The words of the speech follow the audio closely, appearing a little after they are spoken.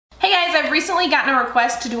I've recently gotten a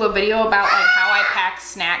request to do a video about like how I pack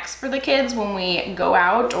snacks for the kids when we go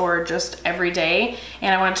out or just every day.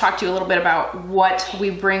 And I want to talk to you a little bit about what we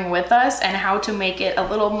bring with us and how to make it a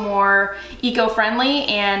little more eco-friendly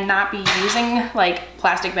and not be using like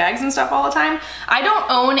plastic bags and stuff all the time. I don't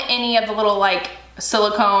own any of the little like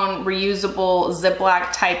silicone reusable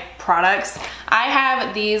Ziploc type products. I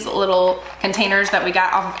have these little containers that we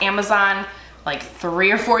got off of Amazon like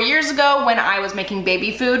 3 or 4 years ago when I was making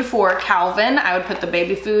baby food for Calvin. I would put the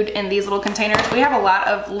baby food in these little containers. We have a lot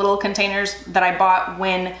of little containers that I bought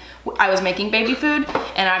when I was making baby food,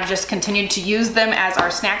 and I've just continued to use them as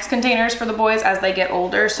our snacks containers for the boys as they get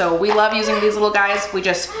older. So we love using these little guys. We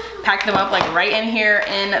just pack them up like right in here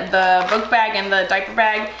in the book bag and the diaper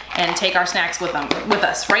bag and take our snacks with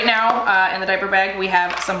us. Right now in the diaper bag we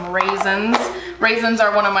have some raisins. Raisins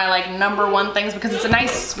are one of my like #1 things because it's a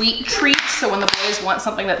nice sweet treat. So when the boys want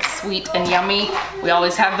something that's sweet and yummy, we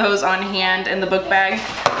always have those on hand in the book bag.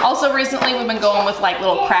 Also recently we've been going with like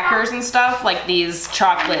little crackers and stuff, like these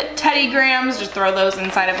chocolate Teddy Grahams. Just throw those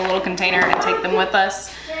inside of a little container and take them with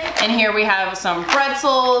us. And here we have some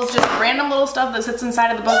pretzels, just random little stuff that sits inside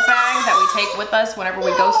of the book bag that we take with us whenever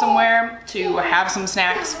we go somewhere to have some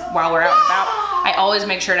snacks while we're out and about. I always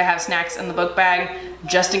make sure to have snacks in the book bag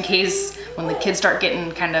just in case when the kids start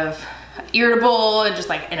getting kind of irritable and just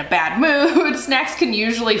like in a bad mood. Snacks can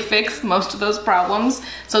usually fix most of those problems.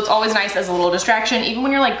 So it's always nice as a little distraction, even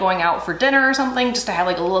when you're like going out for dinner or something, just to have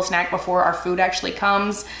like a little snack before our food actually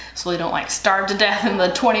comes so we don't like starve to death in the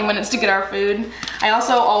 20 minutes to get our food. I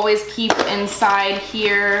also always keep inside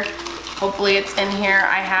here, hopefully it's in here,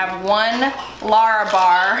 I have one Lara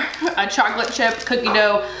bar, a chocolate chip cookie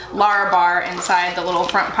dough Lara bar inside the little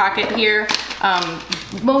front pocket here.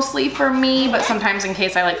 Mostly for me, but sometimes in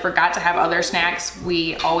case I like forgot to have other snacks,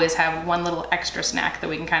 we always have one little extra snack that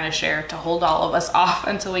we can kind of share to hold all of us off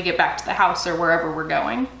until we get back to the house or wherever we're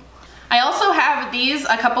going. I also have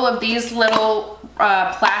a couple of these little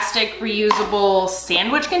plastic reusable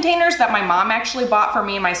sandwich containers that my mom actually bought for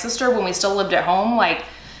me and my sister when we still lived at home, like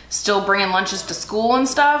still bringing lunches to school and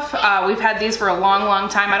stuff. We've had these for a long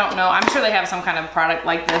time. I don't know, I'm sure they have some kind of product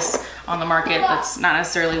like this on the market that's not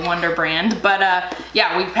necessarily Wonder Brand, but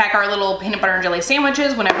yeah, we pack our little peanut butter and jelly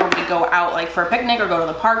sandwiches whenever we go out like for a picnic or go to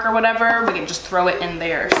the park or whatever. We can just throw it in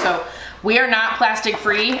there. So we are not plastic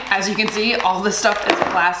free. As you can see, all this stuff is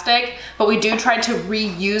plastic, but we do try to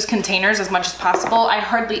reuse containers as much as possible. I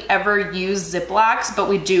hardly ever use Ziplocs, but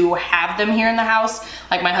we do have them here in the house.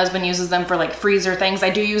 Like my husband uses them for like freezer things.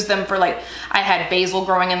 I do use them for like, I had basil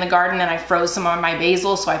growing in the garden and I froze some of my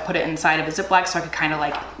basil, so I put it inside of a Ziploc so I could kind of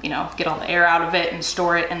like, you know, get all the air out of it and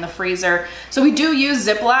store it in the freezer. So we do use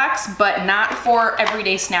Ziplocs, but not for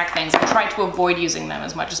everyday snack things. I try to avoid using them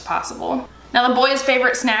as much as possible. Now the boys'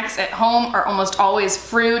 favorite snacks at home are almost always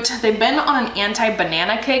fruit. They've been on an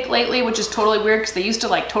anti-banana kick lately, which is totally weird because they used to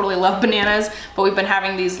like totally love bananas, but we've been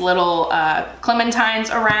having these little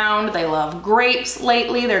clementines around. They love grapes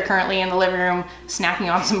lately. They're currently in the living room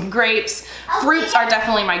snacking on some grapes. Fruits are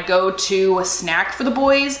definitely my go-to snack for the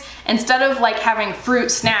boys. Instead of like having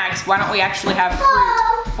fruit snacks, why don't we actually have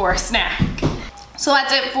fruit for a snack? So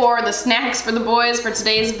that's it for the snacks for the boys for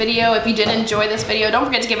today's video. If you did enjoy this video, don't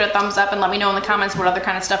forget to give it a thumbs up and let me know in the comments what other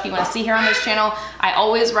kind of stuff you want to see here on this channel. I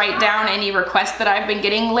always write down any requests that I've been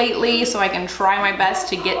getting lately so I can try my best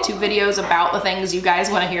to get to videos about the things you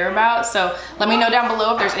guys want to hear about. So let me know down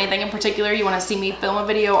below if there's anything in particular you want to see me film a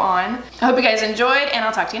video on. I hope you guys enjoyed, and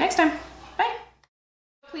I'll talk to you next time. Bye.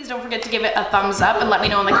 Please don't forget to give it a thumbs up and let me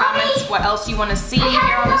know in the comments what else you want to see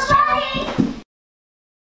here on this channel.